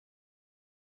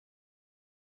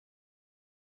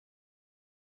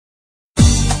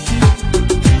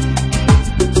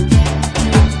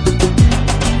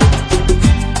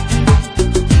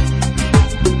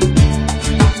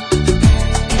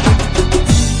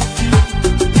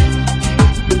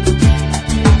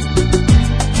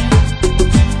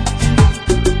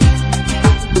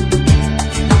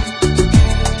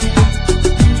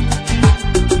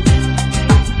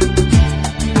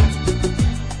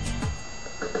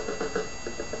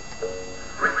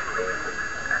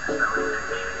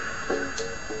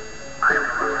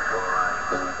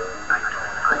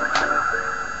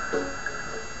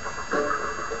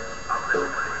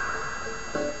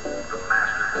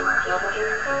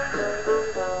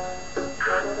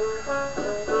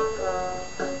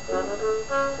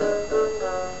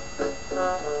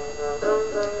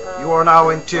are now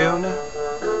in tune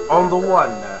on the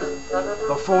one,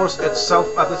 the force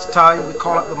itself. At this time we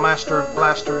call it the Master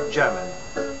Blaster jamming.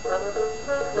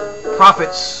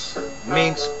 Prophets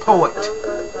means poet.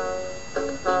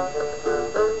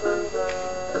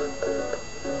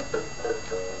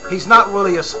 He's not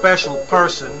really a special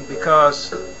person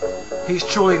because he's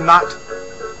truly not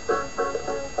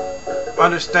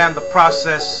understand the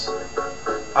process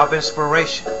of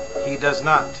inspiration. He does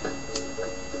not.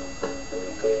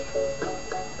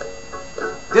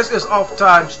 This is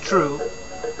oftentimes true.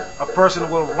 A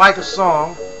person will write a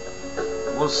song,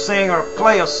 will sing or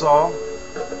play a song,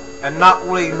 and not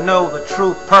really know the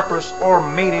true purpose or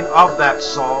meaning of that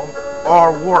song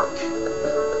or work.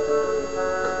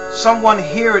 Someone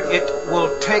hearing it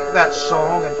will take that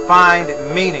song and find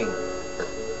meaning.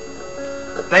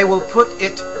 They will put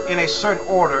it in a certain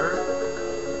order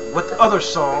with other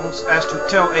songs as to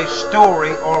tell a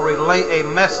story or relay a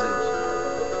message.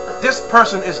 This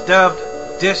person is dubbed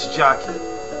disc jockey.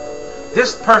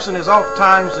 This person is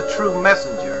oftentimes the true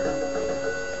messenger.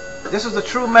 This is the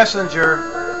true messenger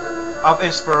of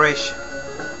inspiration.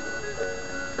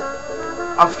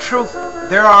 Of truth,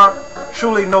 there are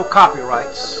truly no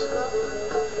copyrights.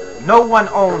 No one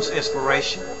owns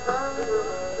inspiration.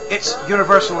 It's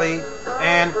universally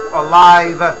an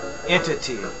alive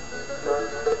entity.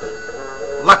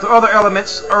 Like the other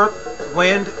elements, earth,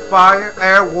 wind, fire,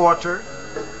 air, water,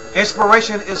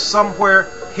 inspiration is somewhere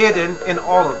hidden in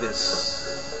all of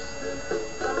this.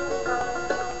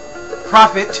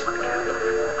 Prophet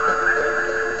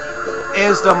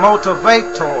is the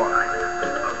motivator.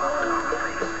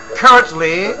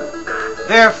 Currently,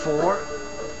 therefore,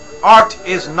 art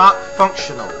is not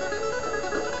functional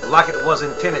like it was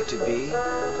intended to be.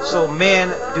 So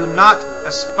men do not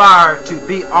aspire to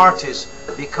be artists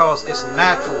because it's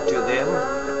natural to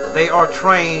them. They are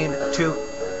trained to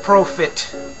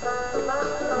profit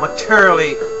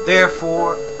materially.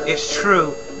 Therefore, it's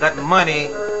true that money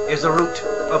is the root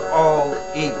of all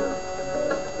evil.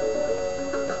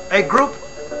 A group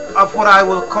of what I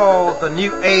will call the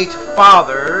New Age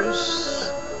fathers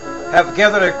have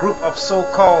gathered a group of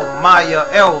so-called Maya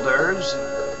elders.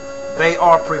 They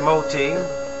are promoting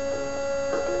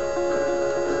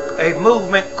a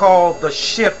movement called the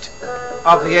shift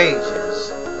of the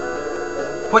ages,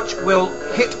 which will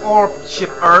hit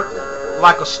orb-ship Earth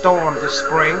like a storm this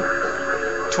spring,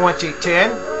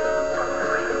 2010.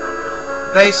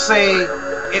 They say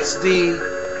it's the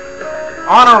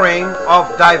honoring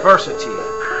of diversity.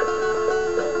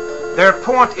 Their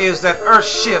point is that Earth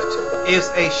shift is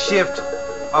a shift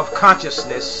of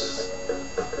consciousness.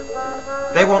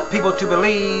 They want people to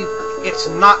believe it's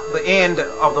not the end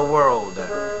of the world.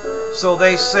 So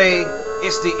they say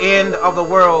it's the end of the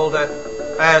world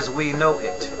as we know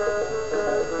it.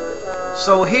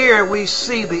 So here we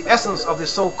see the essence of the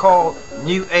so-called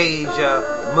New Age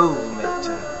movement.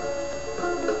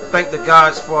 Thank the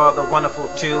gods for the wonderful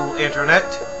tool, internet,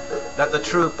 that the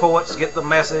true poets get the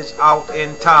message out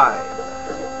in time.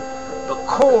 The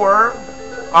core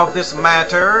of this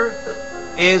matter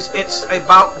is it's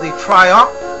about the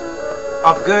triumph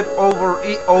of good over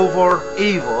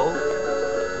evil,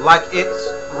 like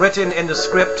it's written in the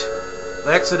script,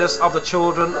 the exodus of the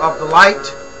children of the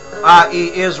light,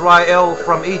 i.e. Israel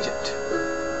from Egypt,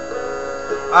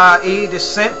 i.e.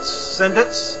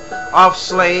 descendants of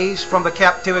slaves from the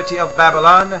captivity of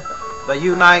Babylon, the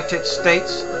United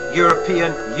States,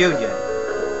 European Union.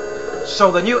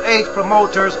 So the New Age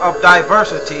promoters of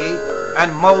diversity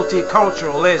and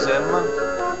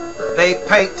multiculturalism, they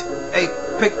paint a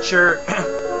picture,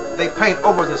 they paint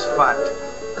over this fact.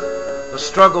 The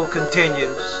struggle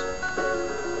continues.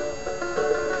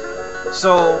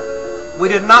 So we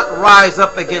did not rise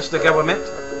up against the government.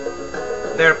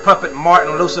 Their puppet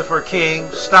Martin Lucifer King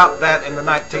stopped that in the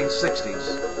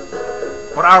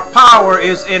 1960s. But our power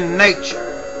is in nature.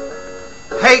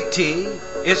 Haiti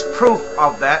is proof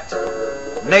of that.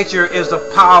 Nature is the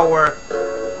power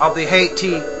of the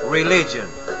Haiti religion.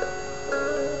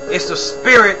 It's the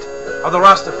spirit of the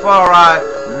Rastafari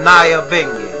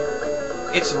N-YAH-BINgi.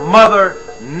 It's Mother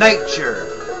Nature,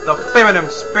 the feminine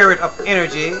spirit of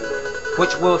energy,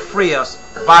 which will free us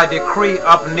by decree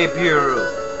of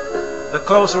Nibiru. The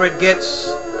closer it gets,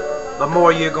 the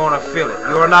more you're going to feel it.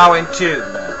 You are now in tune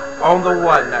on the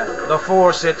one, the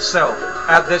force itself.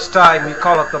 At this time, we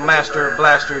call it the Master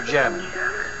Blaster jamming.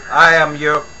 I am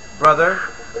your brother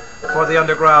for the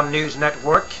Underground News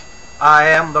Network. I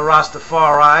am the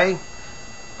Rastafari.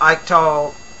 I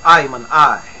tell I'm an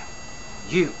I.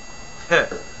 You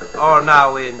are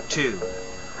now in tune.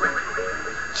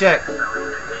 Check.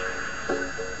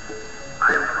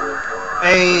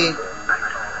 A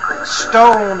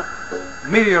stone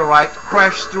meteorite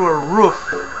crashed through a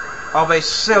roof of a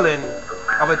ceiling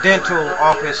of a dental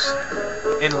office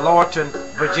in Lorton,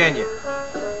 Virginia.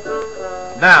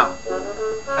 Now,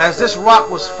 as this rock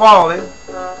was falling,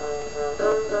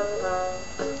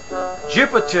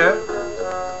 Jupiter,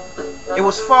 it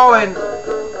was falling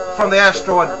from the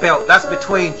asteroid belt. That's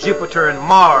between Jupiter and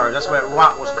Mars. That's where that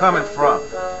rock was coming from.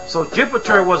 So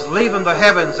Jupiter was leaving the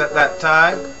heavens at that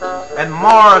time, and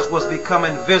Mars was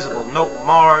becoming visible. Note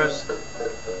Mars,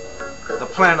 the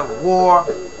planet of war,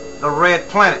 the red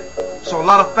planet. So a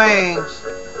lot of things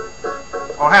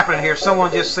are happening here.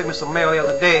 Someone just sent me some mail the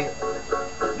other day.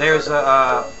 There's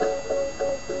a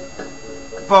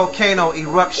volcano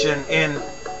eruption in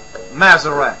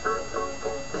Mazarat.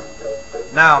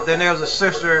 Now, then there's a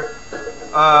sister,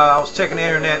 I was checking the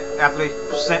internet after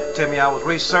they sent it to me. I was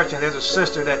researching. There's a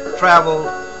sister that traveled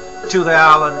to the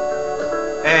island,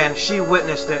 and she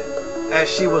witnessed it as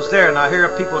she was there. Now, here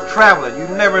are people traveling. You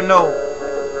never know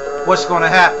what's going to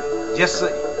happen. Just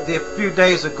a few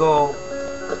days ago,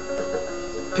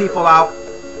 people out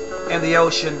in the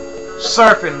ocean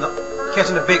surfing,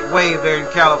 catching a big wave there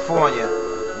in California.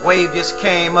 Wave just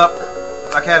came up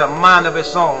like it had a mind of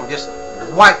its own, just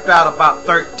wiped out about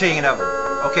 13 of them.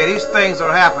 Okay, these things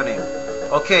are happening.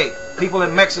 Okay, people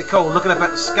in Mexico looking up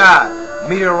at the sky,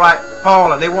 meteorite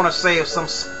falling. They want to say it's some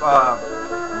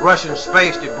Russian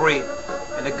space debris,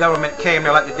 and the government came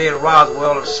there like they did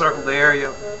Roswell and circled the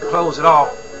area, closed it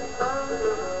off.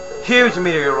 Huge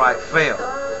meteorite fell.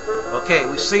 Okay,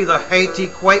 we see the Haiti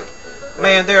quake.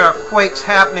 Man, there are quakes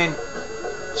happening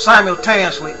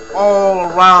simultaneously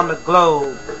all around the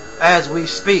globe as we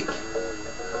speak.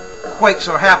 Quakes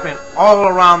are happening all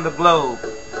around the globe.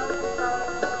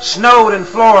 Snowed in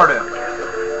Florida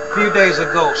a few days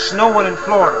ago. Snowing in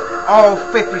Florida. All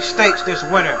 50 states this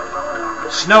winter.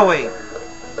 Snowing.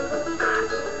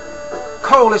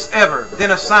 Coldest ever.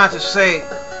 Then a scientist say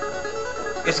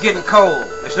it's getting cold.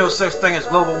 There's no such thing as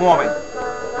global warming.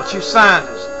 But you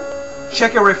scientists,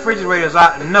 check your refrigerators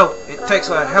out and note it takes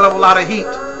a hell of a lot of heat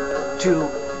to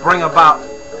bring about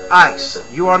ice.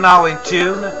 You are now in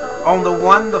tune on the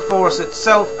one, the force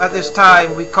itself. At this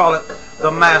time we call it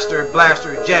the Master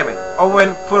Blaster jamming. Over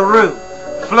in Peru,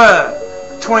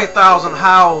 flood, 20,000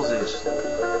 houses,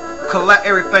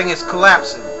 everything is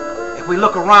collapsing. If we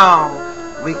look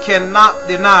around, we cannot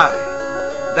deny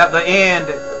that the end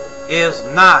is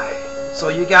nigh. So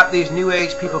you got these new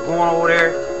age people going over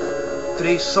there to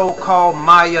these so-called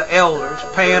Maya elders,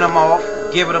 paying them off,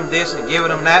 giving them this and giving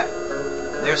them that.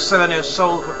 They're selling their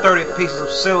souls for 30 pieces of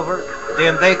silver.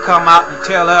 Then they come out and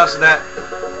tell us that,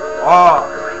 oh,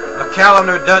 the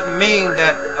calendar doesn't mean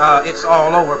that it's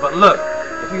all over. But look,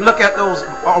 if you look at those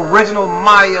original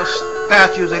Maya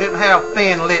statues, they didn't have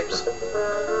thin lips.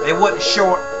 They wasn't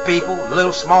short people,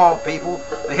 little small people.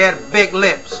 They had big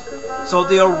lips. So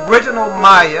the original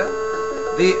Maya,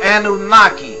 the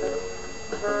Anunnaki,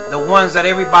 the ones that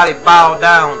everybody bowed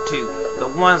down to, the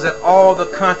ones that all the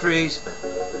countries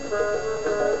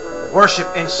worship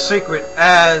in secret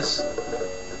as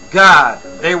God,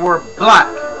 they were black.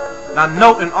 Now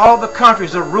note, in all the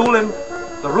countries, the ruling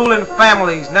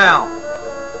families now,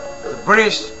 the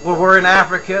British were in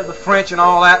Africa, the French and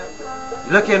all that.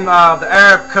 Look in the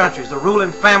Arab countries, the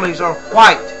ruling families are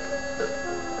white.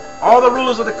 All the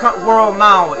rulers of the world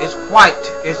now is white.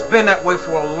 It's been that way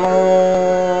for a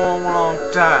long, long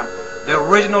time. The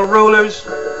original rulers,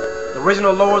 the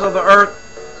original lords of the earth,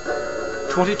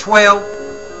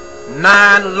 2012,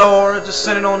 9 lords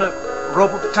descending on the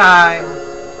rope of time.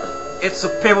 It's a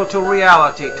pivotal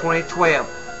reality, 2012.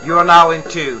 You are now in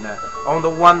tune on the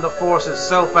one, the force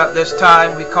itself. At this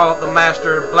time we call it the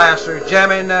Master Blaster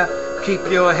jamming.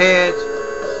 Keep your heads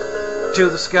to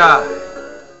the sky.